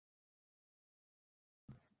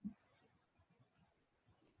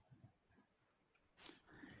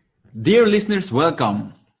Dear listeners,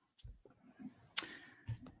 welcome.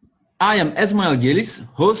 I am Esmail Gillis,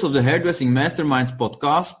 host of the Hairdressing Masterminds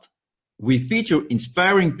podcast. We feature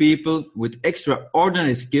inspiring people with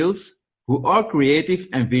extraordinary skills who are creative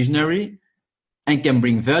and visionary and can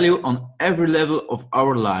bring value on every level of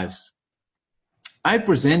our lives. I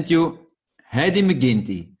present you Heidi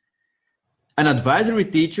McGinty, an advisory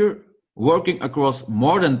teacher working across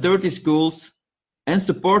more than 30 schools and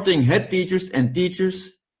supporting head teachers and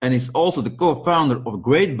teachers, and is also the co-founder of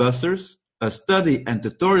Gradebusters, a study and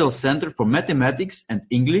tutorial center for mathematics and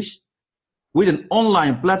English, with an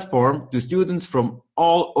online platform to students from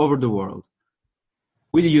all over the world.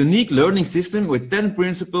 With a unique learning system with 10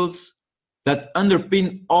 principles that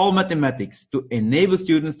underpin all mathematics to enable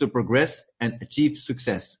students to progress and achieve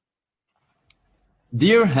success.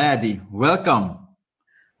 Dear Heidi, welcome.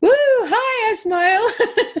 Woo! Hi,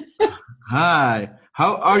 Esmail. Hi,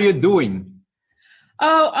 how are you doing?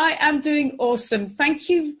 Oh, I am doing awesome. Thank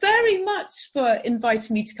you very much for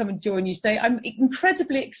inviting me to come and join you today. I'm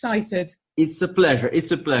incredibly excited. It's a pleasure. It's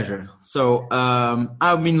a pleasure. So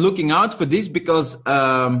I've been looking out for this because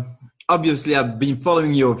obviously I've been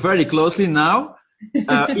following you very closely now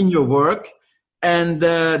in your work. And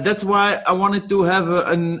that's why I wanted to have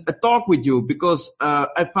a talk with you, because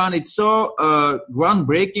I found it so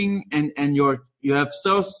groundbreaking, and you have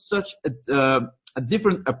such a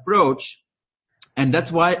different approach. And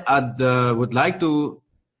that's why I would like to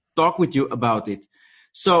talk with you about it.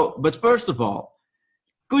 So, but first of all,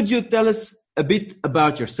 could you tell us a bit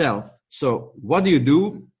about yourself? So, what do you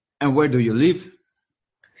do and where do you live?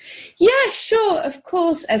 Yeah, sure. Of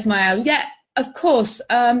course, Esmail. Yeah, of course.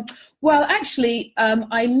 Well, actually,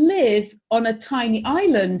 I live on a tiny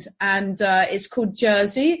island, and it's called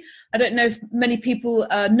Jersey. I don't know if many people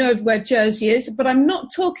know where Jersey is, but I'm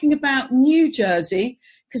not talking about New Jersey.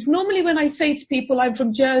 Because normally when I say to people I'm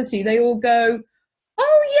from Jersey, they all go,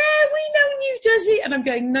 oh yeah, we know New Jersey. And I'm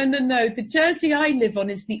going, no. The Jersey I live on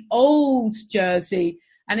is the old Jersey.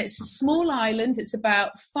 And it's a small island. It's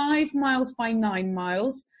about 5 miles by 9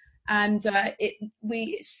 miles. And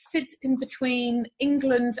we sit in between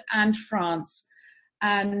England and France.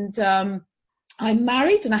 And I'm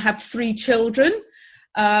married and I have 3 children.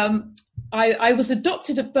 I was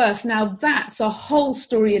adopted at birth. Now that's a whole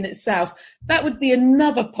story in itself. That would be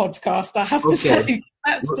another podcast, I have to tell you.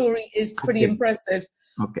 That story is pretty impressive.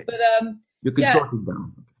 Okay. But you can short it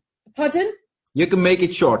down. Pardon? You can make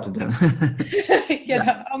it short then.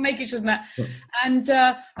 Yeah, I'll make it short than that. Yeah. And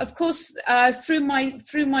of course, through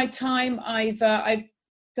my time, I've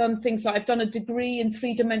done things like I've done a degree in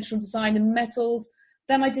 3-dimensional design and metals.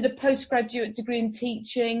 Then I did a postgraduate degree in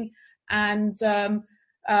teaching, and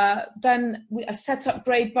then I set up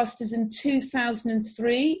Gradebusters in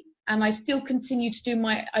 2003, and I still continue to do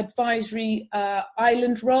my advisory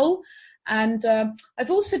island role. And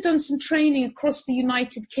I've also done some training across the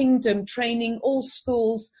United Kingdom, training all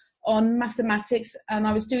schools on mathematics, and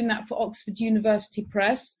I was doing that for Oxford University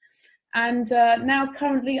Press. And now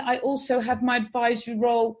currently I also have my advisory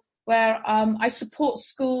role where I support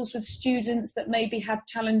schools with students that maybe have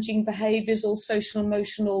challenging behaviours or social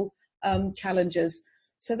emotional challenges.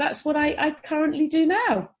 So that's what I currently do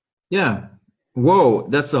now. Yeah. Whoa,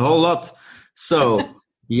 that's a whole lot. So,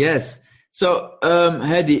 yes. So,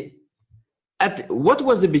 Heidi, what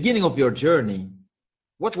was the beginning of your journey?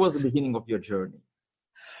 What was the beginning of your journey?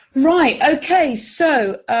 Right. Okay.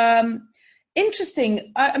 So,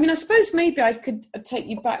 interesting. I mean, I suppose maybe I could take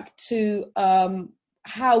you back to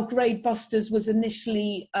how Gradebusters was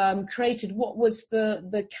initially created. What was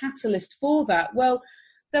the catalyst for that? Well,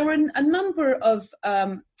 there were a number of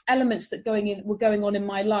elements that were going on in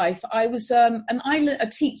my life. I was a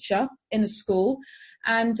teacher in a school,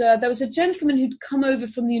 and there was a gentleman who'd come over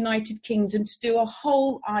from the United Kingdom to do a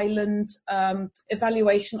whole island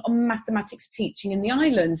evaluation on mathematics teaching in the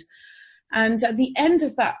island. And at the end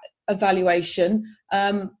of that evaluation,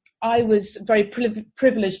 I was very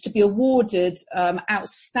privileged to be awarded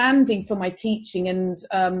outstanding for my teaching, and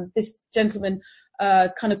this gentleman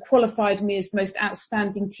kind of qualified me as the most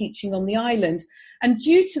outstanding teaching on the island. And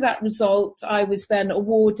due to that result, I was then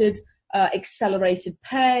awarded accelerated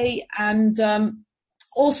pay and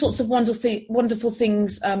all sorts of wonderful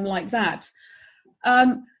things like that.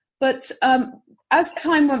 But as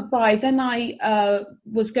time went by, then I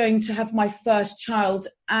was going to have my first child,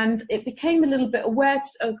 and it became a little bit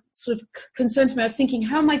sort of concern to me. I was thinking,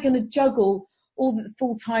 how am I going to juggle all the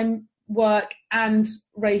full-time work and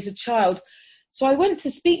raise a child? So I went to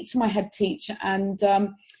speak to my head teacher, and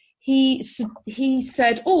he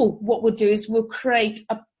said, oh, what we'll do is we'll create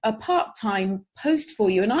a part-time post for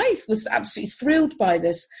you. And I was absolutely thrilled by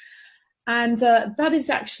this. And that is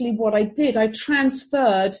actually what I did. I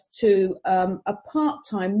transferred to a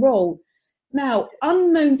part-time role. Now,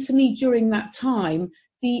 unknown to me during that time,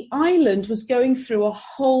 the island was going through a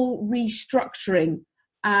whole restructuring.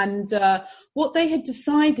 And what they had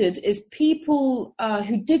decided is people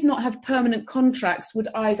who did not have permanent contracts would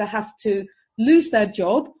either have to lose their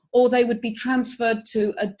job or they would be transferred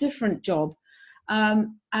to a different job.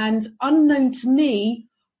 And unknown to me,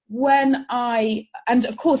 and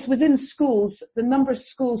of course within schools, the number of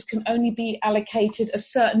schools can only be allocated a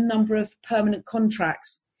certain number of permanent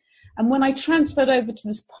contracts. And when I transferred over to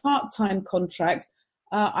this part-time contract,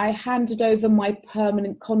 I handed over my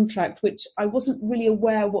permanent contract, which I wasn't really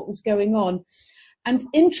aware what was going on. And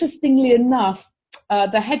interestingly enough,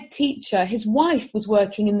 the head teacher, his wife was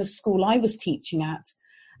working in the school I was teaching at,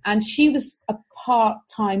 and she was a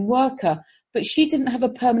part-time worker, but she didn't have a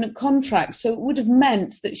permanent contract. So it would have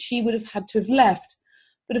meant that she would have had to have left.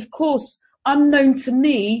 But of course, unknown to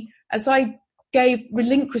me, as I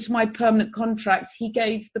relinquished my permanent contract, he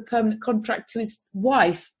gave the permanent contract to his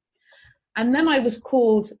wife. And then I was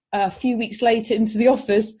called a few weeks later into the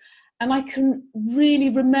office, and I can really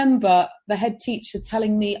remember the head teacher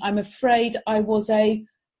telling me, I'm afraid I was a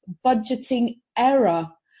budgeting error.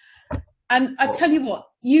 And I tell you what,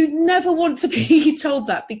 you never want to be told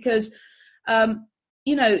that, because,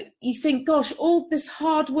 you think, gosh, all this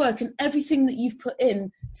hard work and everything that you've put in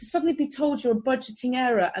to suddenly be told you're a budgeting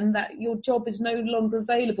error and that your job is no longer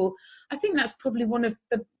available. I think that's probably one of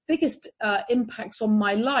the biggest impacts on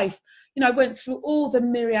my life. I went through all the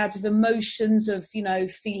myriad of emotions of,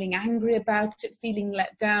 feeling angry about it, feeling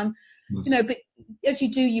let down, yes. But as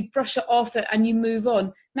you do, you brush it off and you move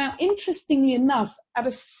on. Now, interestingly enough, at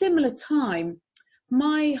a similar time,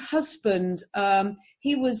 my husband,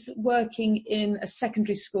 he was working in a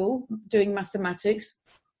secondary school doing mathematics,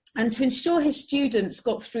 and to ensure his students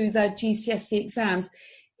got through their GCSE exams,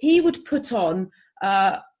 he would put on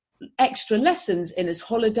extra lessons in his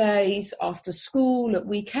holidays, after school, at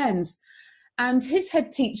weekends. And his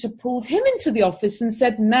head teacher pulled him into the office and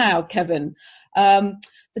said, now, Kevin,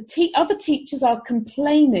 the other teachers are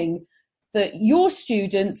complaining that your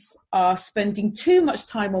students are spending too much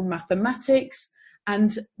time on mathematics,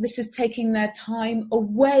 and this is taking their time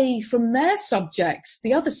away from their subjects,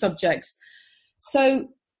 the other subjects. So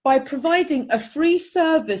by providing a free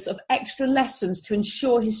service of extra lessons to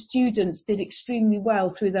ensure his students did extremely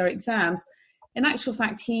well through their exams, in actual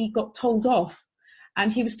fact, he got told off.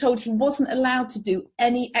 And he was told he wasn't allowed to do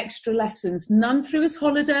any extra lessons, none through his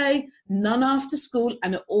holiday, none after school,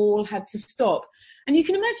 and it all had to stop. And you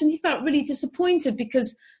can imagine he felt really disappointed,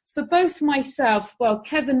 because for both myself,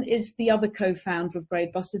 Kevin is the other co-founder of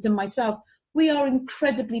Gradebusters, and myself, we are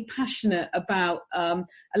incredibly passionate about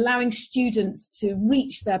allowing students to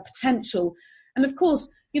reach their potential. And of course,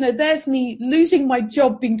 there's me losing my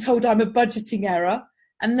job, being told I'm a budgeting error,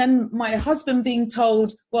 and then my husband being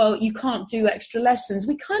told, well, you can't do extra lessons.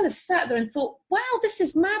 We kind of sat there and thought, wow, this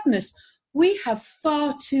is madness. We have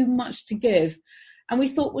far too much to give. And we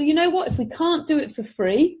thought, well, you know what? If we can't do it for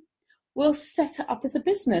free, we'll set it up as a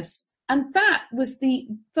business. And that was the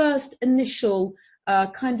first initial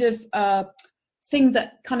thing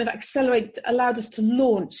that kind of allowed us to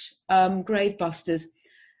launch Gradebusters.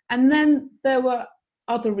 And then there were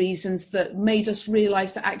other reasons that made us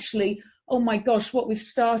realize that actually, oh my gosh, what we've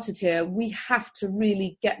started here, we have to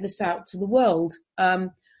really get this out to the world. I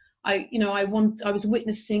was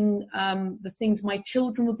witnessing the things my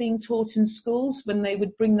children were being taught in schools when they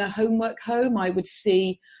would bring their homework home. I would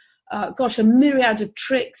see, a myriad of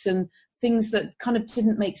tricks and things that kind of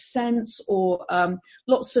didn't make sense, or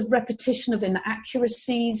lots of repetition of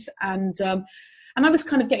inaccuracies. And I was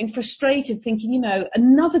kind of getting frustrated, thinking,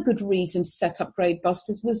 another good reason to set up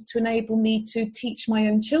Gradebusters was to enable me to teach my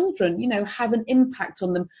own children, have an impact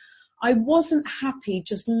on them. I wasn't happy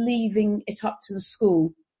just leaving it up to the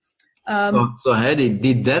school. So Heidi,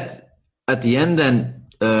 did that at the end then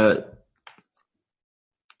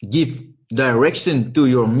give direction to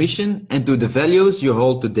your mission and to the values you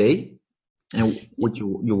hold today and what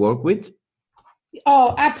you work with?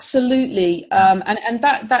 Oh, absolutely. And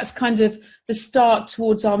that's kind of the start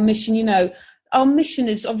towards our mission. Our mission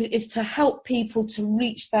is to help people to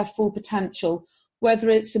reach their full potential, whether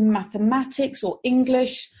it's in mathematics or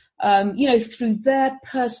English, through their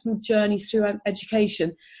personal journey through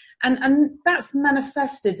education. And that's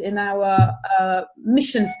manifested in our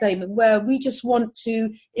mission statement, where we just want to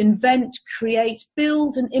invent, create,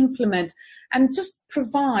 build and implement, and just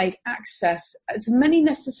provide access as many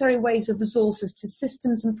necessary ways of resources to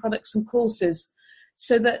systems and products and courses,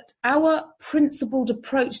 so that our principled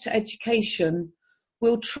approach to education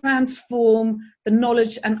will transform the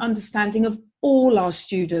knowledge and understanding of all our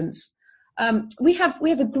students. We have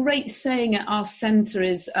a great saying at our centre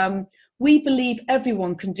is, we believe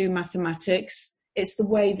everyone can do mathematics. It's the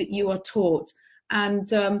way that you are taught.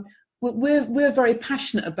 And we're very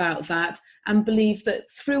passionate about that and believe that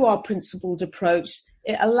through our principled approach,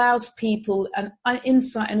 it allows people an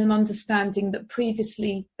insight and an understanding that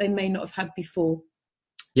previously they may not have had before.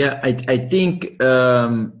 Yeah, I think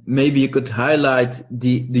maybe you could highlight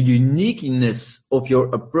the uniqueness of your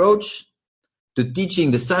approach to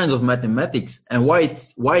teaching the science of mathematics and why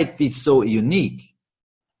it is so unique.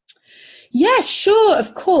 Yes, sure,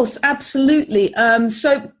 of course, absolutely.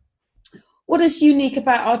 So what is unique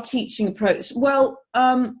about our teaching approach? Well,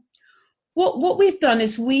 what we've done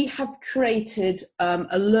is we have created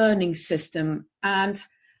a learning system, and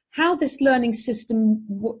how this learning system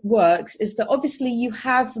works is that obviously you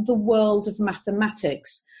have the world of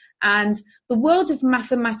mathematics, and the world of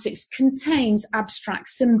mathematics contains abstract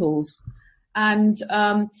symbols. And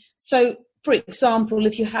so, for example,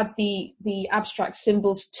 if you had the abstract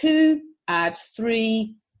symbols 2 add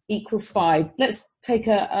 3 equals 5. Let's take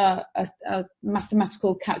a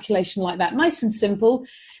mathematical calculation like that, nice and simple.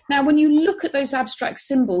 Now, when you look at those abstract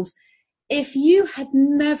symbols, if you had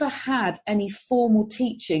never had any formal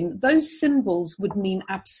teaching, those symbols would mean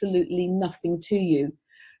absolutely nothing to you.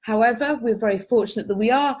 However, we're very fortunate that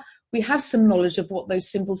we have some knowledge of what those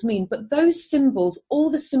symbols mean, but those symbols, all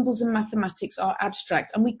the symbols in mathematics are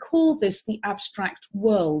abstract, and we call this the abstract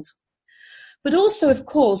world. But also, of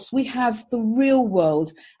course, we have the real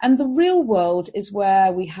world, and the real world is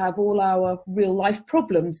where we have all our real life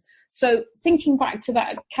problems. So thinking back to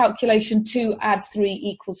that calculation, 2 add 3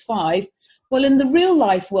 equals 5, well, in the real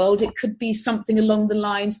life world, it could be something along the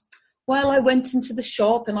lines, well, I went into the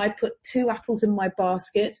shop and I put 2 apples in my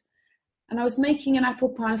basket, and I was making an apple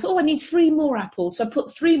pie. I thought, I need 3 more apples. So I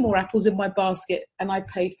put 3 more apples in my basket and I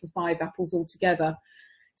paid for 5 apples altogether.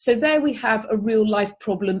 So there we have a real life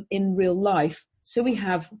problem in real life. So we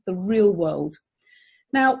have the real world.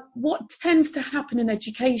 Now, what tends to happen in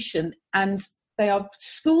education, and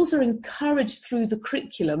schools are encouraged through the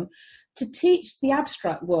curriculum to teach the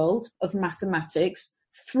abstract world of mathematics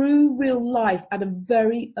through real life at a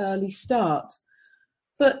very early start.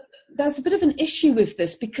 But there's a bit of an issue with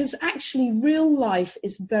this, because actually real life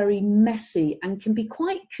is very messy and can be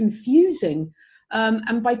quite confusing.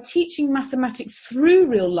 And by teaching mathematics through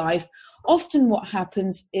real life, often what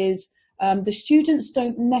happens is the students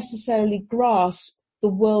don't necessarily grasp the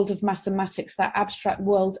world of mathematics, that abstract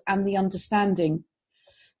world, and the understanding.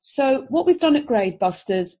 So what we've done at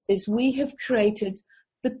Gradebusters is we have created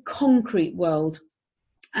the concrete world.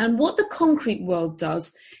 And what the concrete world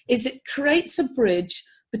does is it creates a bridge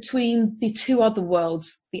between the 2 other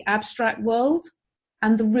worlds, the abstract world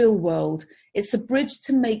and the real world. It's a bridge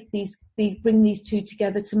to make bring these 2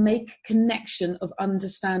 together, to make a connection of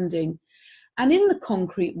understanding. And in the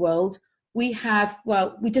concrete world, we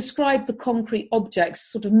describe the concrete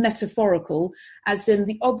objects, sort of metaphorical, as in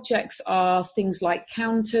the objects are things like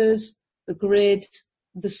counters, the grid,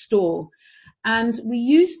 the store. And we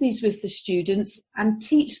use these with the students and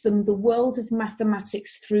teach them the world of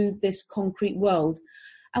mathematics through this concrete world.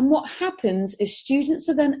 And what happens is students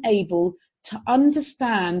are then able to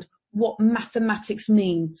understand what mathematics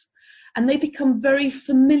means. And they become very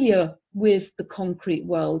familiar with the concrete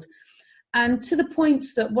world. And to the point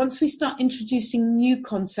that once we start introducing new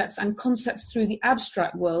concepts and concepts through the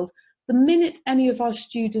abstract world, the minute any of our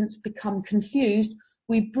students become confused,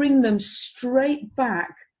 we bring them straight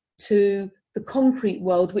back to the concrete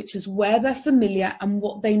world, which is where they're familiar and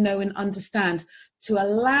what they know and understand, to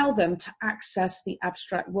allow them to access the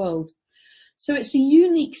abstract world. So it's a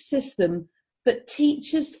unique system that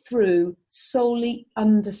teaches through solely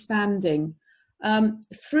understanding.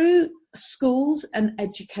 Through schools and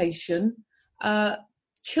education,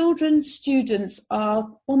 students are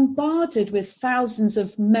bombarded with thousands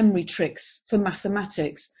of memory tricks for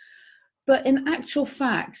mathematics. But in actual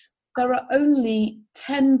fact, there are only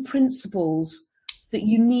 10 principles that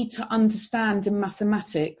you need to understand in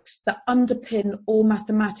mathematics that underpin all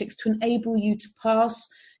mathematics to enable you to pass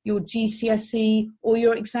your GCSE or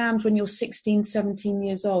your exams when you're 16, 17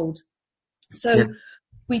 years old. So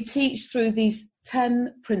we teach through these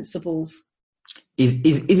 10 principles. Is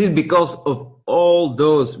it because of all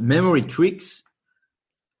those memory tricks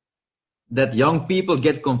that young people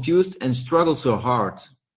get confused and struggle so hard?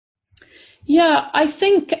 Yeah, I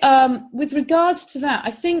think with regards to that, I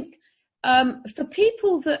think for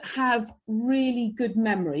people that have really good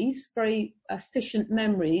memories, very efficient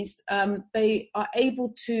memories, they are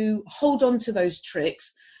able to hold on to those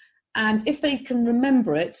tricks And if they can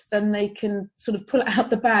remember it, then they can sort of pull it out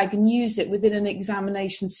the bag and use it within an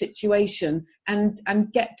examination situation and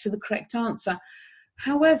get to the correct answer.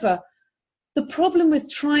 However, the problem with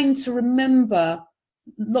trying to remember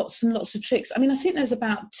lots and lots of tricks, I mean, I think there's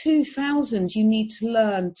about 2,000 you need to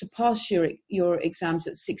learn to pass your exams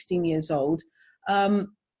at 16 years old.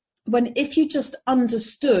 When if you just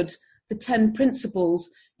understood the 10 principles,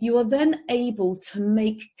 you are then able to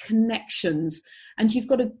make connections, and you've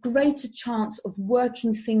got a greater chance of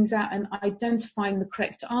working things out and identifying the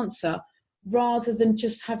correct answer rather than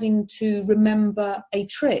just having to remember a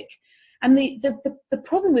trick. And the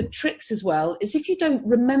problem with tricks as well is if you don't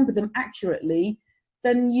remember them accurately,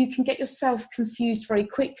 then you can get yourself confused very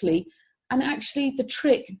quickly. And actually the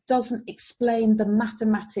trick doesn't explain the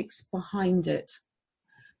mathematics behind it.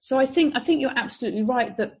 So I think you're absolutely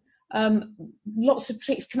right that lots of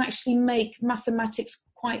tricks can actually make mathematics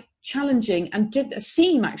quite challenging and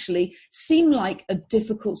seem like a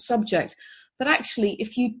difficult subject. But actually,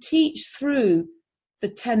 if you teach through the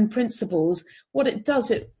 10 principles, what it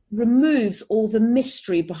does, it removes all the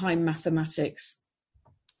mystery behind mathematics.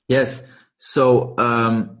 Yes. So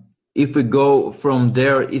if we go from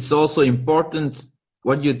there, it's also important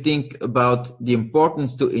what you think about the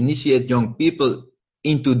importance to initiate young people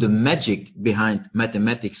into the magic behind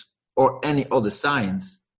mathematics or any other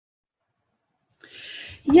science.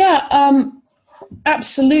 Yeah,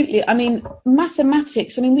 absolutely. I mean,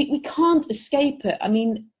 mathematics, I mean, we can't escape it. I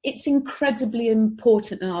mean, it's incredibly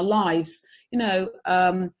important in our lives,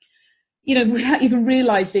 without even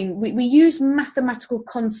realizing we use mathematical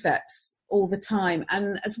concepts all the time.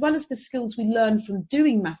 And as well as the skills we learn from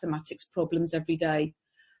doing mathematics problems every day,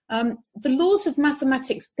 the laws of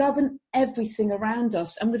mathematics govern everything around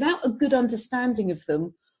us. And without a good understanding of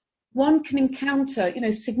them, one can encounter,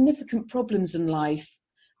 significant problems in life.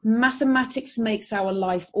 Mathematics makes our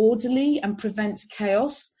life orderly and prevents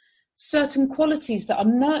chaos. Certain qualities that are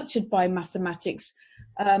nurtured by mathematics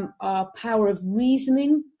are power of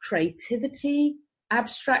reasoning, creativity,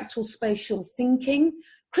 abstract or spatial thinking,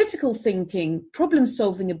 critical thinking,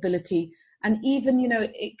 problem-solving ability, and even,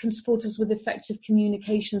 it can support us with effective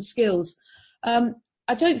communication skills. I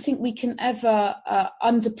don't think we can ever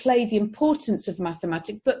underplay the importance of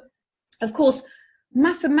mathematics, but of course,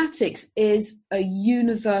 mathematics is a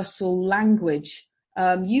universal language.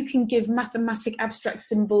 You can give mathematic abstract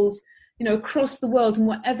symbols, across the world, in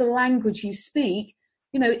whatever language you speak,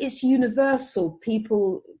 it's universal.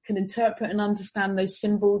 People can interpret and understand those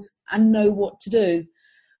symbols and know what to do.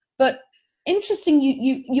 But interesting,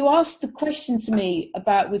 you asked the question to me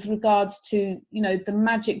about with regards to, the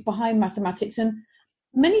magic behind mathematics. And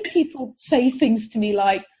many people say things to me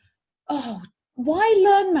like, oh, why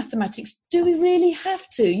learn mathematics? Do we really have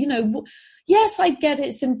to? Yes, I get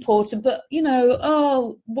it's important, but,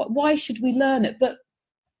 why should we learn it? But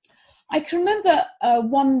I can remember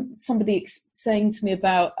somebody saying to me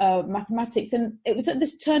about mathematics, and it was at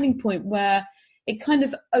this turning point where it kind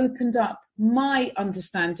of opened up my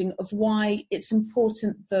understanding of why it's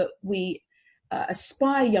important that we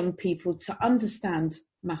aspire young people to understand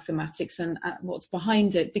mathematics and what's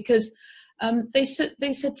behind it. Because they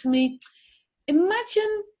said to me,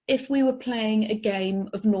 imagine if we were playing a game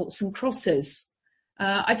of noughts and crosses.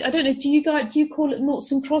 I don't know, do you call it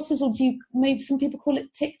noughts and crosses, or maybe some people call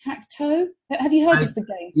it tic-tac-toe? Have you heard of the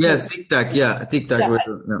game? Yeah, tic-tac, tic-tac. Yeah.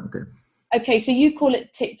 Okay. Okay, so you call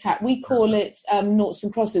it tic-tac, we call it noughts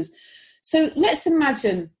and crosses. So let's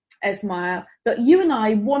imagine, Esmail, that you and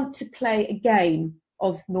I want to play a game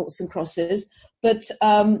of noughts and crosses, but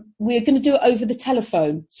we're going to do it over the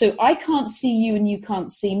telephone. So I can't see you and you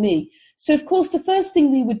can't see me. So, of course, the first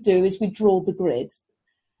thing we would do is we draw the grid.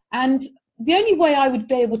 And the only way I would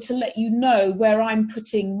be able to let you know where I'm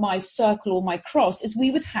putting my circle or my cross is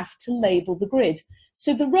we would have to label the grid.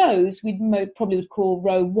 So the rows we probably would call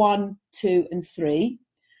row 1, 2, and 3.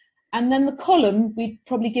 And then the column, we'd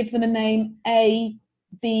probably give them a name A,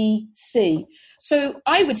 B, C. So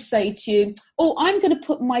I would say to you, I'm going to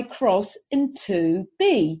put my cross in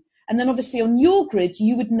 2B. And then obviously on your grid,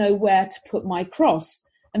 you would know where to put my cross.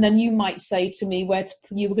 And then you might say to me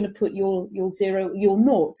you were going to put your 0, your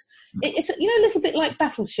naught. It's a little bit like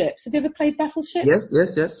Battleships. Have you ever played Battleships?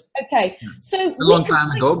 Yes. Okay, so a long time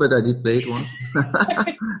ago, but I did play it once.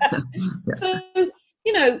 Yeah.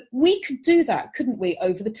 So we could do that, couldn't we,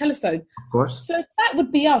 over the telephone? Of course. So that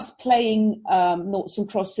would be us playing noughts and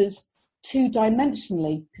crosses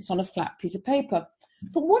 2-dimensionally. It's on a flat piece of paper.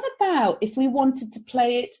 But what about if we wanted to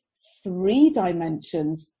play it 3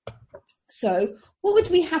 dimensions? So what would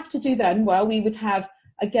we have to do then? Well, we would have,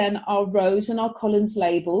 again, our rows and our columns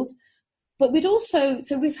labelled. But we'd also,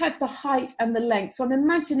 so we've had the height and the length. So I'm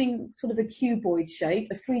imagining sort of a cuboid shape,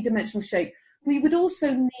 a three-dimensional shape. We would also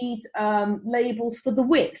need labels for the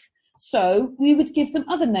width. So we would give them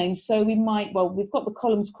other names. So we might, well, we've got the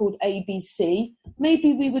columns called A, B, C.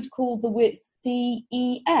 Maybe we would call the width D,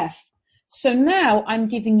 E, F. So now I'm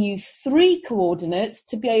giving you 3 coordinates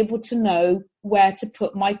to be able to know where to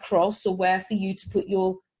put my cross or where for you to put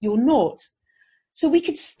your naught. So we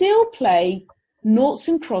could still play noughts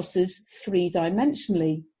and crosses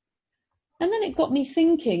 3-dimensionally. And then it got me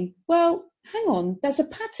thinking, well, hang on, there's a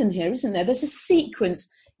pattern here, isn't there? There's a sequence.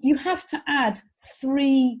 You have to add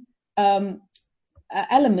 3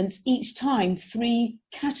 elements each time, 3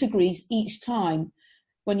 categories each time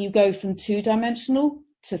when you go from 2-dimensional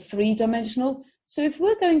to 3-dimensional. So if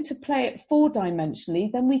we're going to play it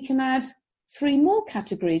 4-dimensionally, then we can add 3 more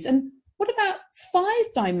categories. And what about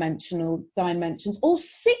 5-dimensional dimensions or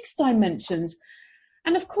 6 dimensions?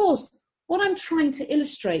 And of course, what I'm trying to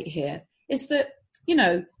illustrate here is that, you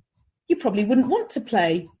know, you probably wouldn't want to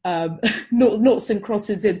play noughts and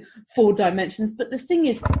crosses in 4 dimensions. But the thing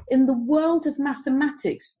is, in the world of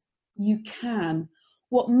mathematics, you can.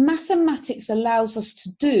 What mathematics allows us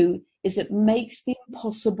to do is it makes the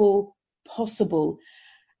impossible possible.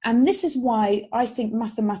 And this is why I think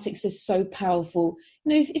mathematics is so powerful. You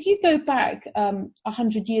know, if you go back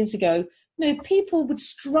 100 years ago, you know, people would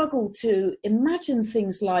struggle to imagine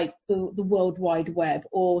things like the World Wide Web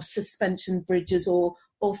or suspension bridges or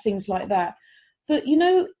things like that. But, you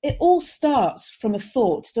know, it all starts from a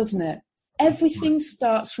thought, doesn't it? Everything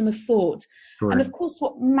starts from a thought. Correct. And of course,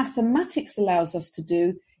 what mathematics allows us to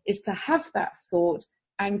do is to have that thought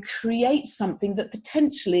and create something that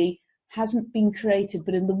potentially hasn't been created.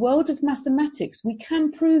 But in the world of mathematics, we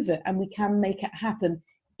can prove it and we can make it happen,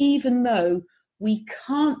 even though we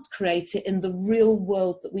can't create it in the real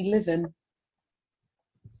world that we live in.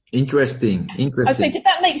 Interesting. I say, did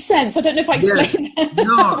that make sense? I don't know if I explained that.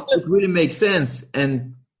 No, it really makes sense.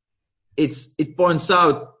 And it points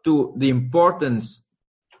out to the importance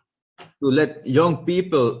to let young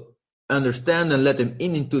people understand and let them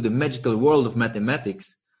into the magical world of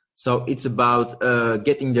mathematics. So it's about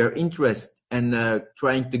getting their interest and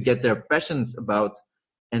trying to get their passions about,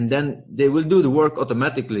 and then they will do the work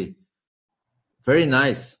automatically. Very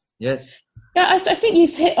nice. Yes. Yeah, I think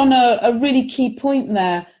you've hit on a really key point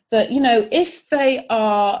there, that, you know, if they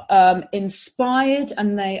are inspired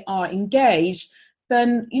and they are engaged,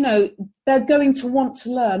 then, you know, they're going to want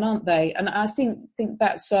to learn, aren't they? And I think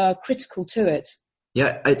that's critical to it.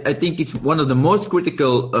 Yeah, I think it's one of the most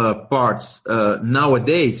critical parts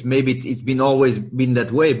nowadays. Maybe it's been always been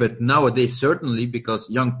that way, but nowadays certainly, because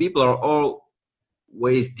young people are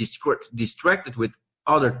always distracted with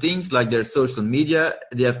other things like their social media.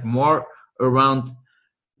 They have more around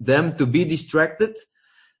them to be distracted.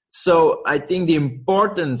 So I think the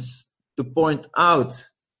importance to point out,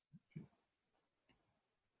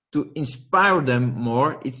 to inspire them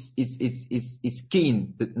more, is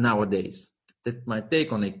keen nowadays. That's my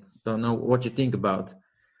take on it. Don't know what you think about.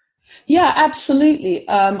 Yeah, absolutely.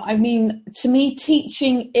 I mean, to me,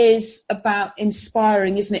 teaching is about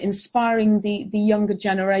inspiring, isn't it? Inspiring the younger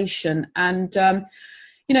generation. And,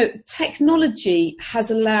 you know, technology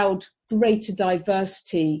has allowed greater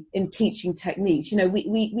diversity in teaching techniques. You know,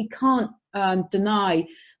 we can't deny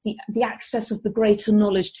the access of the greater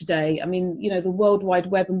knowledge today. I mean, you know, the World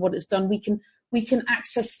Wide Web and what it's done, we can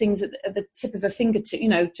access things at the tip of a fingertip, you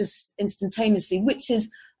know, just instantaneously, which is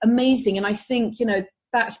amazing. And I think, you know,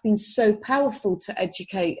 that's been so powerful to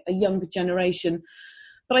educate a younger generation.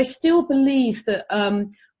 But I still believe that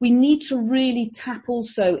we need to really tap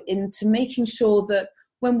also into making sure that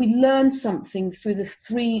when we learn something through the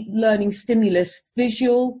 3 learning stimulus,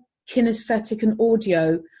 visual, kinesthetic and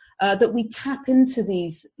audio, that we tap into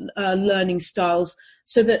these learning styles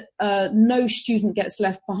so that no student gets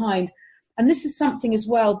left behind. And this is something as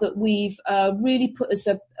well that we've really put as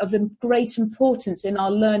of great importance in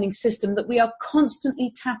our learning system, that we are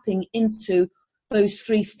constantly tapping into those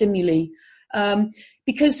 3 stimuli.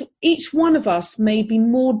 Because each one of us may be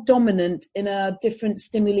more dominant in a different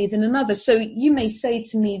stimuli than another. So you may say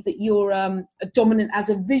to me that you're dominant as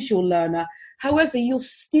a visual learner. However, you're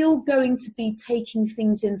still going to be taking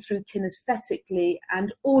things in through kinesthetically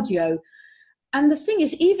and audio. And the thing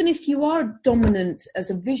is, even if you are dominant as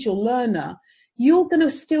a visual learner, you're going to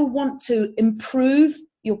still want to improve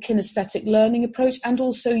your kinesthetic learning approach and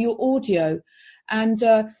also your audio. And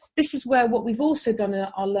this is where what we've also done in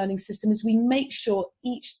our learning system is we make sure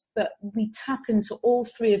that we tap into all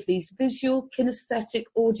 3 of these: visual, kinesthetic,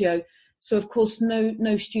 audio. So, of course,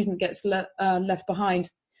 no student gets left behind.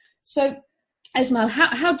 So Esmail,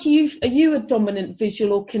 how do you, are you a dominant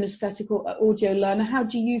visual or kinesthetic or audio learner? How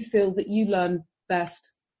do you feel that you learn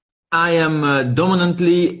best? I am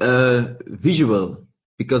dominantly visual,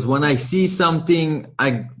 because when I see something,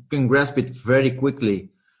 I can grasp it very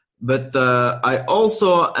quickly. But I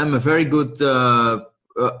also am a very good,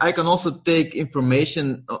 I can also take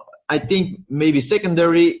information. I think maybe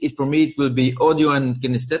secondary, for me, it will be audio and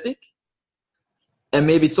kinesthetic. And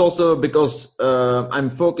maybe it's also because I'm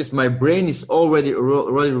focused, my brain is already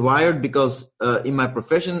wired, because in my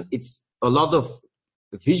profession, it's a lot of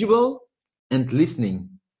visual and listening.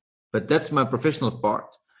 But that's my professional part.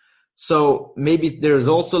 So maybe there's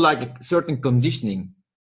also like a certain conditioning,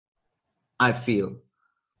 I feel.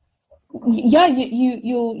 Yeah,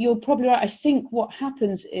 you're probably right. I think what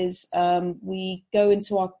happens is we go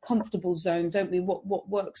into our comfortable zone, don't we? What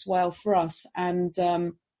works well for us, and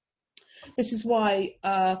this is why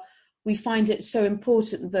we find it so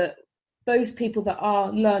important that those people that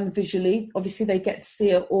learn visually, obviously they get to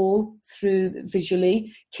see it all through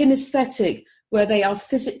visually. Kinesthetic, where they are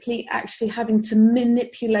physically actually having to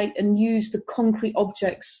manipulate and use the concrete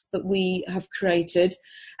objects that we have created.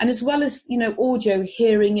 And as well as, audio,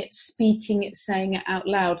 hearing it, speaking it, saying it out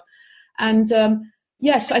loud. And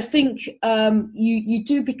yes, I think you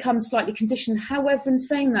do become slightly conditioned. However, in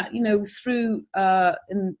saying that, through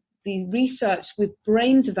in the research with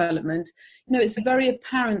brain development, it's very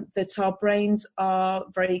apparent that our brains are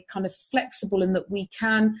very kind of flexible, and that we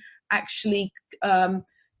can actually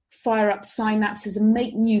fire up synapses and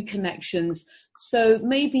make new connections. So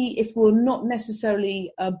maybe if we're not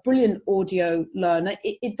necessarily a brilliant audio learner,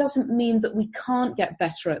 it doesn't mean that we can't get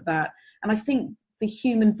better at that. And I think the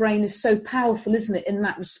human brain is so powerful, isn't it, in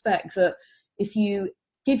that respect, that if you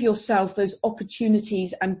give yourself those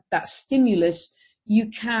opportunities and that stimulus, you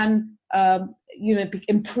can,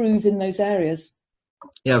 improve in those areas.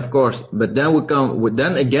 Yeah, of course. But then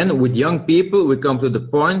with young people, we come to the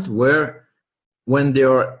point where, when they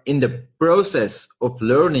are in the process of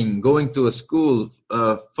learning, going to a school,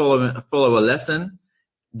 follow a lesson,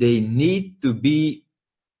 you need to be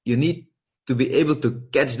able to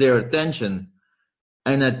catch their attention.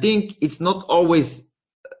 And I think it's not always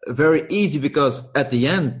very easy, because at the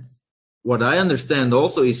end, what I understand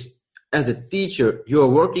also is, as a teacher, you are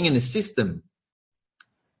working in a system.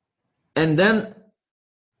 And then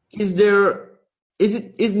isn't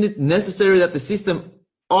it necessary that the system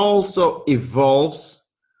also evolves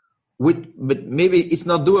but maybe it's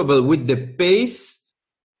not doable with the pace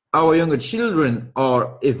our younger children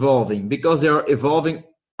are evolving, because they are evolving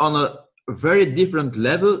on a very different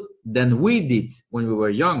level than we did when we were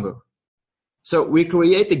younger. So we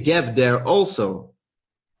create a gap there also.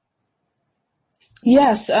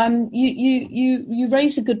 Yes, you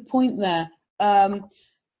raise a good point there.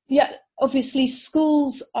 Obviously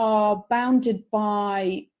schools are bounded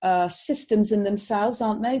by systems in themselves,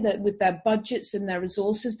 aren't they? That with their budgets and their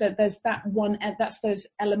resources, that's those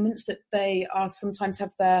elements that they are sometimes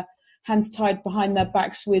have their hands tied behind their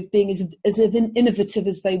backs with, being as innovative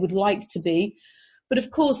as they would like to be. But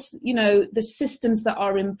of course, the systems that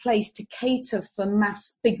are in place to cater for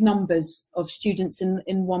big numbers of students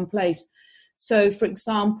in one place. So, for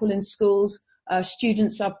example, in schools,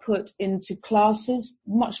 students are put into classes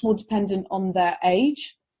much more dependent on their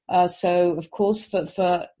age. So, of course,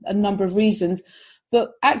 for a number of reasons.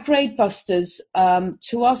 But at Gradebusters,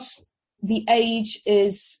 to us, the age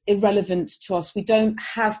is irrelevant to us. We don't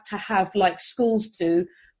have to have, like schools do,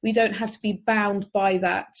 we don't have to be bound by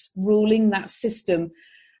that ruling, that system.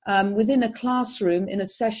 Within a classroom, in a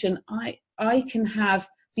session, I can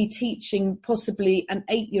be teaching possibly an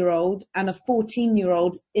 8-year-old and a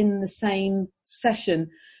 14-year-old in the same session.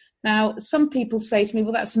 Now, some people say to me,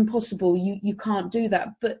 well, that's impossible. You can't do that.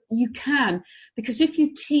 But you can, because if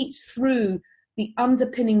you teach through the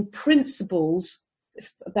underpinning principles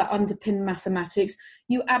that underpin mathematics,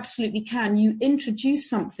 you absolutely can. You introduce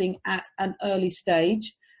something at an early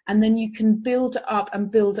stage, and then you can build it up and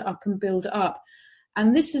build it up and build it up.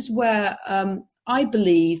 And this is where I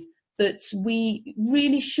believe that we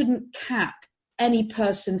really shouldn't cap any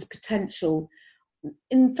person's potential.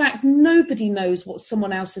 In fact, nobody knows what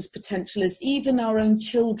someone else's potential is. Even our own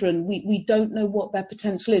children, we don't know what their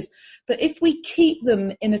potential is. But if we keep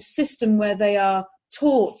them in a system where they are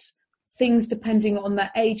taught things depending on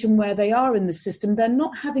their age and where they are in the system, they're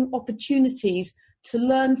not having opportunities to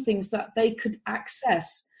learn things that they could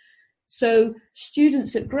access. So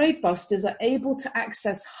students at Gradebusters are able to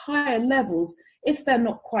access higher levels. If they're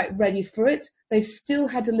not quite ready for it, they've still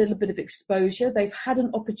had a little bit of exposure, they've had an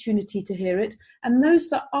opportunity to hear it, and those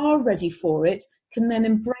that are ready for it can then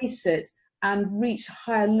embrace it and reach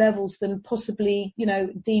higher levels than possibly,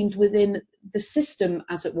 deemed within the system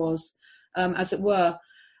as it was, as it were.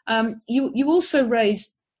 You also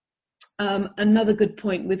raised another good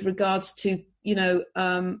point with regards to,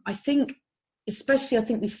 I think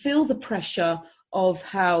we feel the pressure of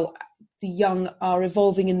how the young are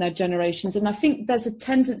evolving in their generations. And I think there's a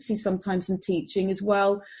tendency sometimes in teaching as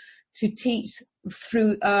well to teach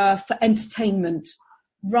through for entertainment,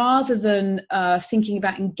 rather than thinking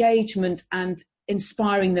about engagement and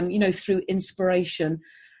inspiring them, through inspiration.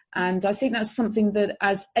 And I think that's something that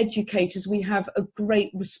as educators, we have a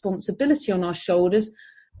great responsibility on our shoulders,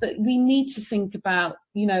 that we need to think about,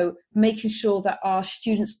 making sure that our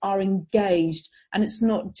students are engaged, and it's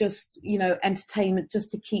not just, entertainment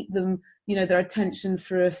just to keep them, their attention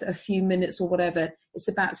for a few minutes or whatever. It's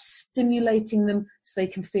about stimulating them so they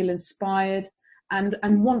can feel inspired and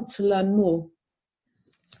want to learn more.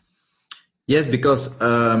 Yes, because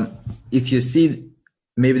if you see,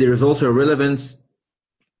 maybe there is also a relevance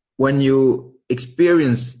when you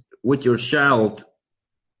experience with your child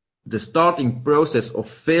the starting process of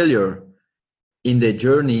failure in their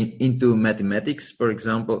journey into mathematics, for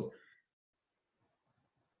example.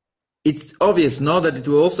 It's obvious now that it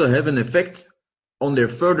will also have an effect on their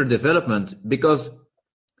further development, because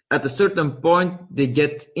at a certain point they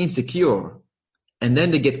get insecure, and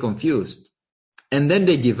then they get confused, and then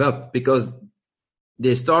they give up because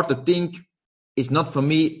they start to think, it's not for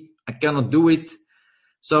me, I cannot do it.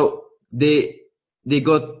 So they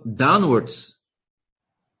go downwards.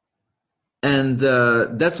 And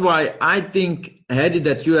that's why I think, Hedy,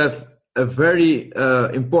 that you have a very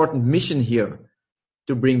important mission here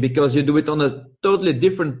to bring, because you do it on a totally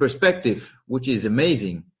different perspective, which is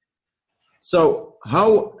amazing. So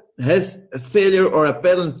how has a failure or a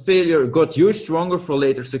pattern failure got you stronger for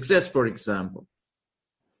later success, for example?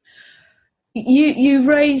 You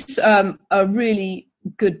raise a really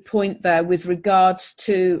good point there with regards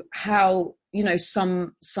to how,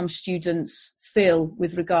 some students feel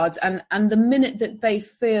with regards, and the minute that they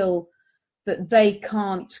feel that they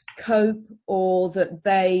can't cope or that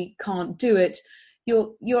they can't do it,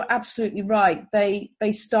 you're absolutely right.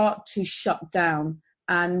 They start to shut down.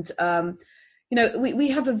 And we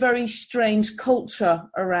have a very strange culture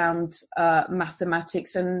around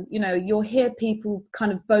mathematics, and you'll hear people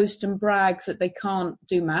kind of boast and brag that they can't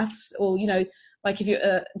do maths, or like if you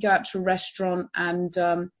go out to a restaurant and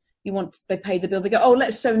they pay the bill, they go, oh,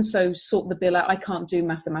 let so and so sort the bill out, I can't do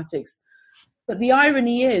mathematics. But the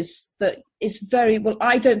irony is that it's very well,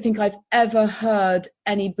 I don't think I've ever heard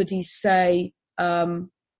anybody say, oh,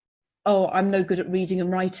 I'm no good at reading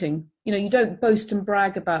and writing. You don't boast and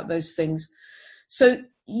brag about those things. So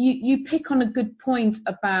you pick on a good point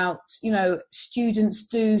about, students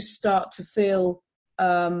do start to feel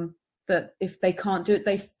that if they can't do it,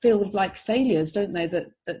 they feel like failures, don't they?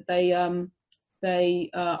 That they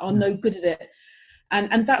are no good at it.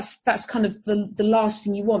 And that's kind of the last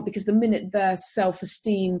thing you want, because the minute their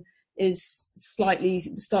self-esteem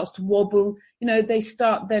starts to wobble, they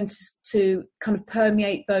start then to kind of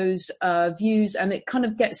permeate those views, and it kind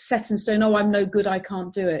of gets set in stone. Oh, I'm no good, I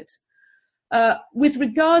can't do it. With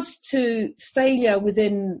regards to failure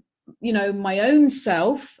within, my own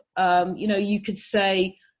self, you could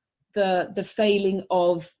say the failing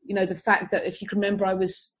of, the fact that, if you can remember, I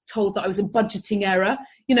was told that I was a budgeting error.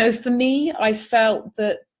 For me, I felt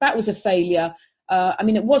that was a failure.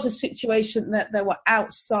 It was a situation that there were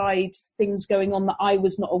outside things going on that I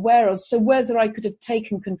was not aware of. So whether I could have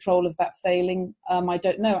taken control of that failing, I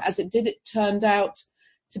don't know. As it did, it turned out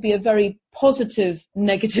to be a very positive,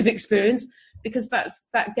 negative experience, because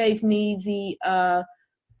that gave me the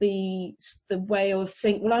way of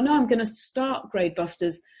saying, well, I know I'm going to start Grade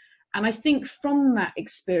Busters. And I think from that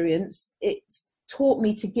experience, it taught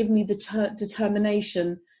me to give me the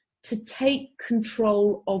determination to take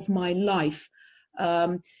control of my life.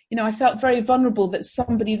 I felt very vulnerable that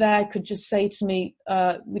somebody there could just say to me,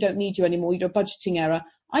 we don't need you anymore, you're a budgeting error.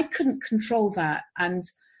 I couldn't control that. And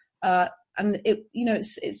it,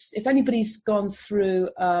 it's if anybody's gone through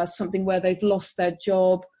something where they've lost their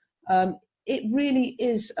job, it really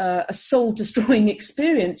is a soul-destroying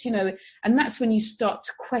experience, and that's when you start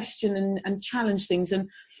to question and challenge things. And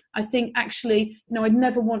I think actually, I'd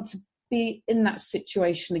never want to be in that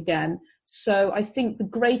situation again. So I think the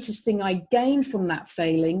greatest thing I gained from that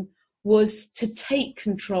failing was to take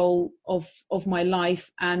control of my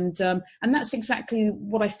life. And that's exactly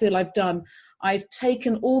what I feel I've done. I've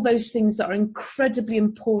taken all those things that are incredibly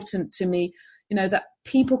important to me, that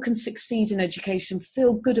people can succeed in education,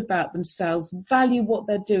 feel good about themselves, value what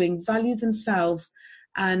they're doing, value themselves,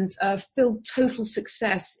 and feel total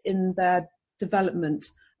success in their development.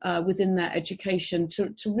 within their education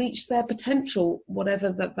to reach their potential,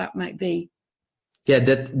 whatever that might be. Yeah,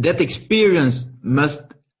 that experience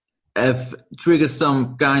must have triggered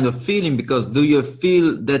some kind of feeling, because do you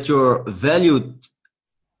feel that you're valued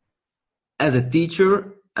as a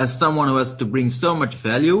teacher, as someone who has to bring so much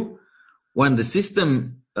value, when the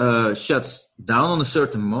system shuts down on a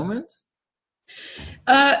certain moment?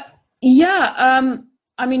 I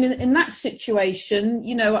mean, in that situation,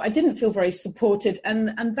 I didn't feel very supported,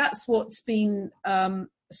 and that's what's been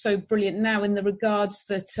so brilliant now in the regards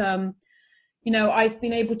that, I've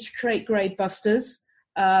been able to create Grade Busters.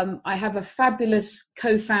 I have a fabulous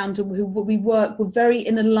co-founder who we're very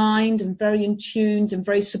aligned and very in tuned and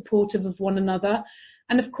very supportive of one another.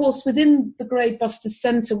 And of course, within the Grade Busters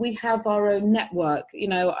Centre, we have our own network.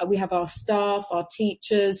 We have our staff, our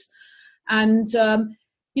teachers, and,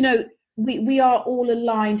 we are all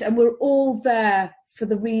aligned, and we're all there for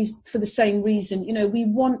the same reason. We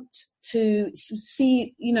want to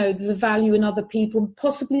see, the value in other people,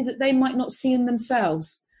 possibly that they might not see in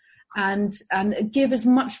themselves, and give as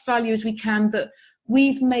much value as we can, that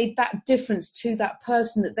we've made that difference to that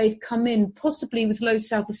person, that they've come in possibly with low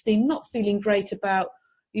self-esteem, not feeling great about,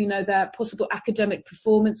 their possible academic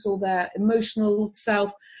performance or their emotional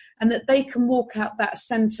self, and that they can walk out that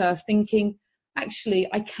centre thinking, actually,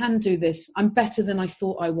 I can do this. I'm better than I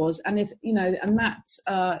thought I was. And and that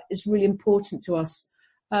is really important to us.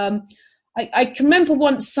 I can remember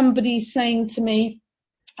once somebody saying to me,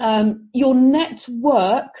 your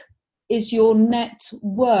network is your net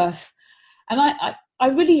worth. And I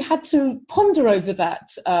really had to ponder over that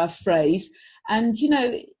phrase. And,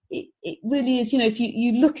 it really is, if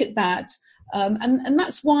you look at that, and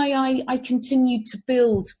that's why I continue to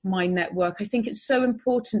build my network. I think it's so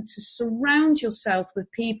important to surround yourself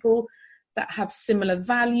with people that have similar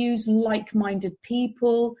values, like-minded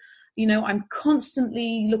people. I'm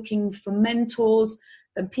constantly looking for mentors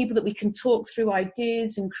and people that we can talk through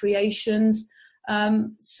ideas and creations.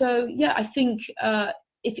 I think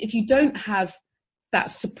if you don't have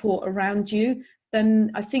that support around you,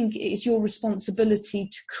 then I think it's your responsibility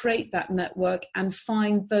to create that network and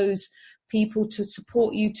find those people to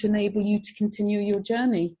support you, to enable you to continue your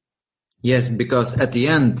journey. Yes, because at the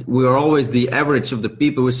end, we are always the average of the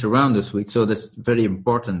people we surround us with. So that's very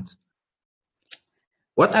important.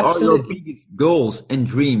 What Absolutely. Are your biggest goals and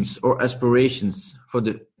dreams or aspirations for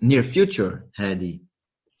the near future, Heidi?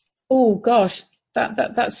 Oh gosh,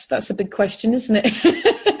 that's a big question, isn't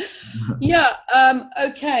it? Yeah.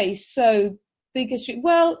 Okay. So biggest,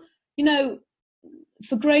 well,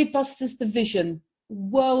 for Grade Busters, the vision,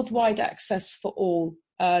 worldwide access for all,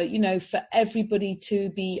 for everybody to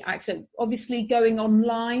be accessed. Obviously, going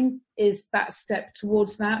online is that step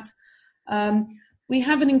towards that. We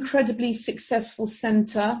have an incredibly successful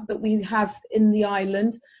centre that we have in the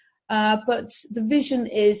island, but the vision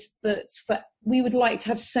is that we would like to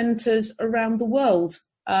have centres around the world.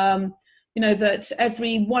 That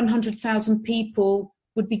every 100,000 people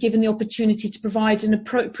would be given the opportunity to provide an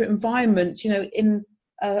appropriate environment, in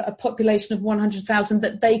a population of 100,000,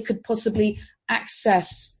 that they could possibly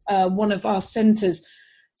access one of our centres,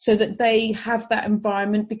 so that they have that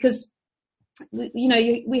environment. Because,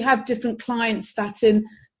 we have different clients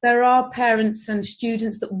there are parents and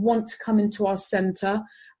students that want to come into our centre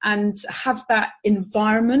and have that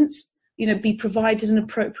environment, be provided an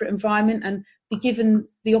appropriate environment and be given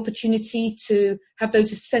the opportunity to have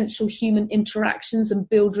those essential human interactions and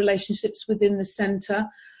build relationships within the centre.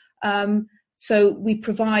 So we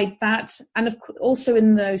provide that. And also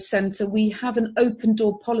in the centre, we have an open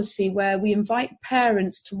door policy where we invite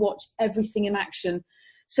parents to watch everything in action.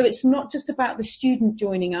 So it's not just about the student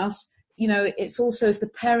joining us, it's also, if the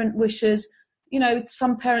parent wishes,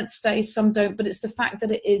 some parents stay, some don't, but it's the fact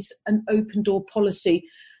that it is an open door policy.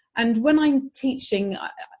 And when I'm teaching,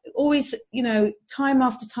 I always, time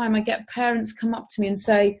after time, I get parents come up to me and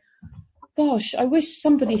say, gosh, I wish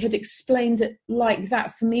somebody had explained it like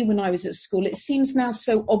that for me when I was at school. It seems now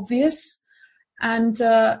so obvious. And,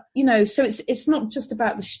 so it's not just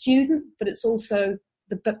about the student, but it's also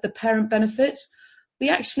the parent benefits. We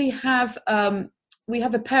actually have, we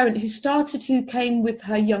have a parent who came with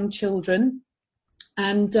her young children,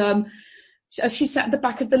 and as she sat at the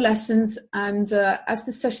back of the lessons, and as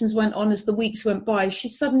the sessions went on, as the weeks went by, she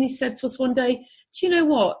suddenly said to us one day, do you know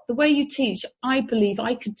what? The way you teach, I believe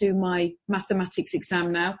I could do my mathematics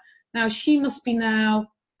exam now. Now, she must be actually,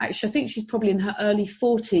 I think she's probably in her early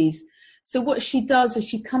 40s. So what she does is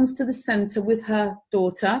she comes to the centre with her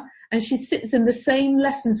daughter, and she sits in the same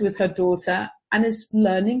lessons with her daughter and is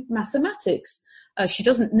learning mathematics. She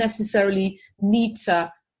doesn't necessarily need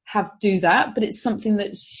to do that, but it's something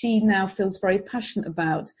that she now feels very passionate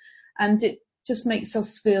about. And it just makes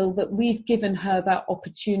us feel that we've given her that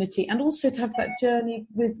opportunity, and also to have that journey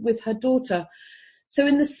with her daughter. So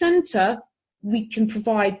in the centre, we can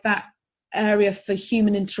provide that area for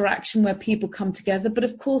human interaction where people come together. But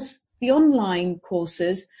of course, the online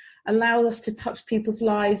courses allow us to touch people's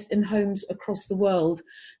lives in homes across the world.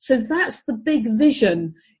 So that's the big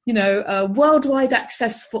vision, worldwide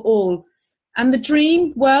access for all. And the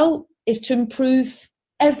dream, well, is to improve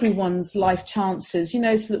everyone's life chances, so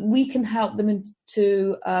that we can help them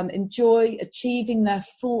to enjoy achieving their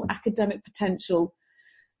full academic potential,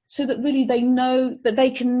 so that really they know that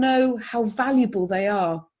they can know how valuable they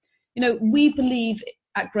are. We believe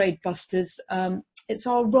at Gradebusters, it's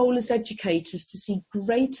our role as educators to see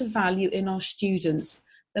greater value in our students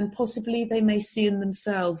than possibly they may see in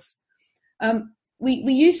themselves.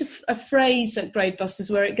 We use a phrase at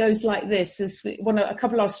Gradebusters where it goes like this, as a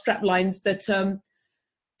couple of our strap lines, that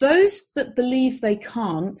those that believe they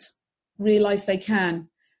can't realise they can.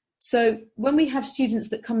 So when we have students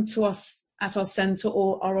that come to us at our centre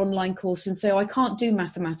or our online course and say, I can't do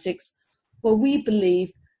mathematics, well, we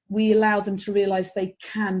believe we allow them to realise they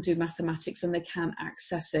can do mathematics and they can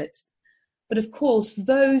access it. But of course,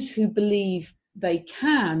 those who believe they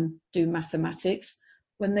can do mathematics,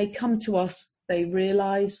 when they come to us, they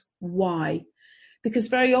realise why. Because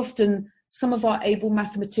very often, some of our able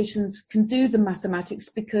mathematicians can do the mathematics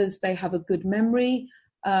because they have a good memory.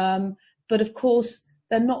 But of course,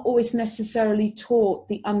 they're not always necessarily taught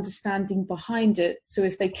the understanding behind it. So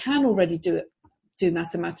if they can already do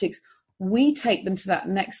mathematics, we take them to that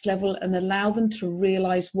next level and allow them to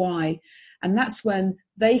realise why. And that's when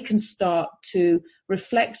they can start to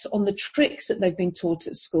reflect on the tricks that they've been taught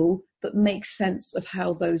at school, but make sense of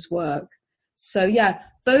how those work. So yeah,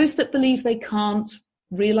 those that believe they can't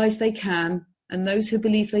realise they can, and those who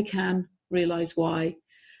believe they can realise why.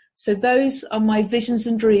 So those are my visions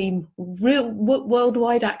and dream, real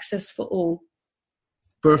worldwide access for all.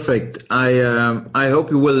 Perfect. I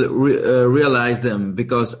hope you will realize them,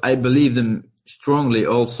 because I believe them strongly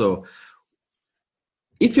also.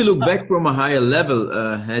 If you look back from a higher level,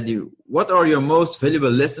 Hedy, what are your most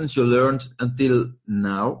valuable lessons you learned until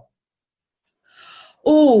now?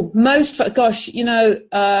 Oh, gosh,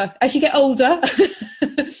 as you get older,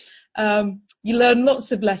 you learn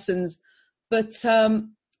lots of lessons. But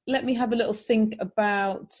let me have a little think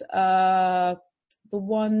about the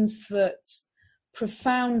ones that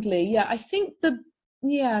profoundly, I think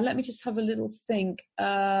let me just have a little think.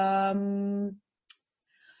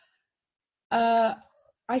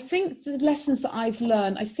 I think the lessons that I've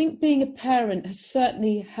learned, I think being a parent has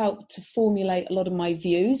certainly helped to formulate a lot of my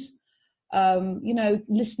views.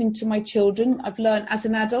 Listening to my children, I've learned as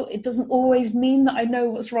an adult, it doesn't always mean that I know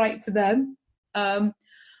what's right for them.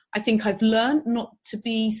 I think I've learned not to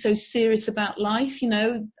be so serious about life.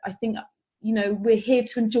 I think, we're here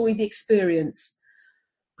to enjoy the experience.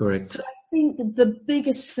 Correct. So I think the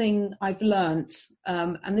biggest thing I've learned,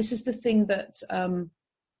 and this is the thing that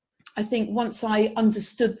I think once I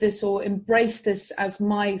understood this or embraced this as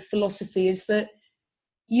my philosophy, is that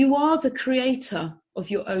you are the creator of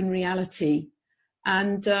your own reality.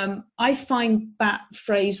 And I find that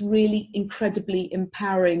phrase really incredibly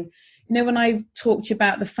empowering. When I talked to you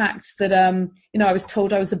about the fact that, I was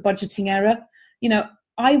told I was a budgeting error,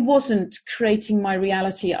 I wasn't creating my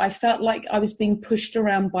reality. I felt like I was being pushed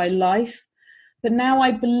around by life. But now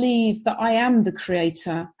I believe that I am the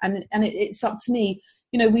creator, and it's up to me.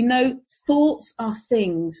 We know thoughts are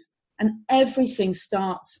things, and everything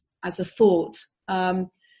starts as a thought.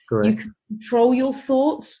 Correct. You can control your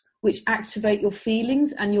thoughts, which activate your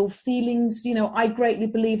feelings, and your feelings, I greatly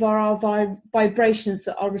believe are our vibrations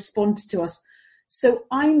that are responded to us. So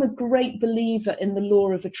I'm a great believer in the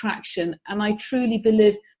law of attraction, and I truly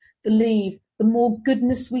believe the more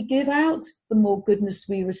goodness we give out, the more goodness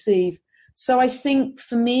we receive. So I think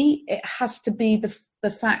for me, it has to be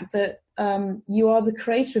the fact that you are the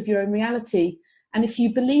creator of your own reality. And if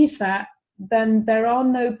you believe that, then there are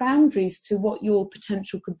no boundaries to what your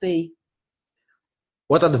potential could be.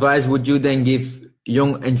 What advice would you then give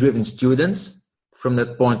young and driven students from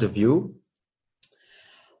that point of view?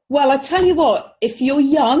 Well, I tell you what, if you're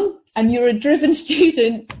young and you're a driven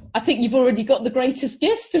student, I think you've already got the greatest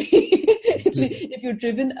gifts to be, if you're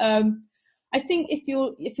driven. I think if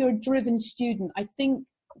you're a driven student, I think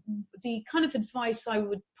the kind of advice I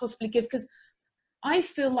would possibly give, because I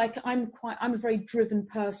feel like I'm a very driven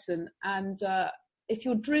person, and if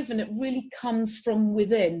you're driven, it really comes from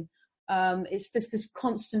within. It's this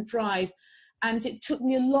constant drive, and it took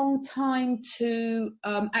me a long time to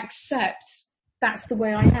accept that's the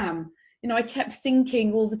way I am. I kept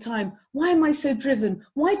thinking all the time, why am I so driven?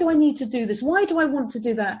 Why do I need to do this? Why do I want to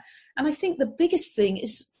do that? And I think the biggest thing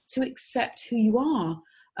is to accept who you are.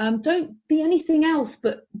 Don't be anything else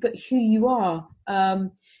but who you are.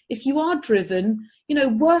 If you are driven,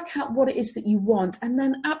 work out what it is that you want and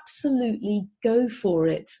then absolutely go for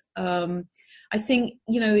it. I think,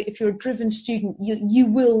 if you're a driven student, you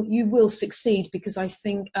will succeed, because I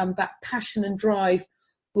think that passion and drive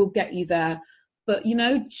will get you there. But,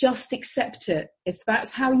 just accept it. If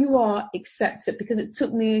that's how you are, accept it, because it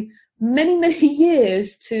took me many, many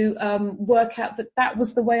years to work out that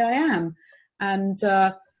was the way I am. And,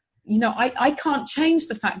 I can't change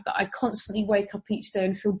the fact that I constantly wake up each day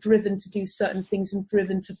and feel driven to do certain things and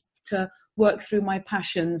driven to work through my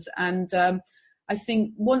passions. And I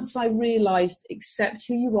think once I realised accept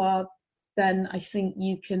who you are, then I think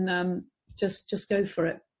you can just go for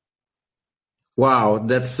it. Wow,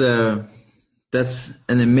 that's an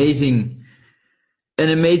amazing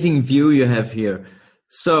view you have here.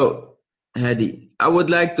 So, Hedy, I would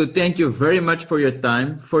like to thank you very much for your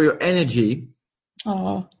time, for your energy.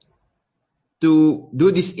 Oh. To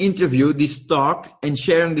do this interview, this talk, and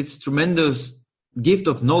sharing this tremendous gift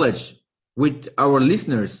of knowledge with our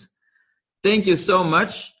listeners. Thank you so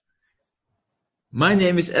much. My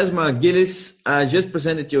name is Esmail Gillis. I just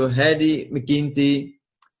presented you Hedy McGinty.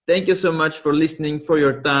 Thank you so much for listening, for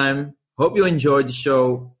your time. Hope you enjoyed the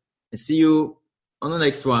show, and see you on the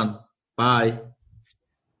next one. Bye.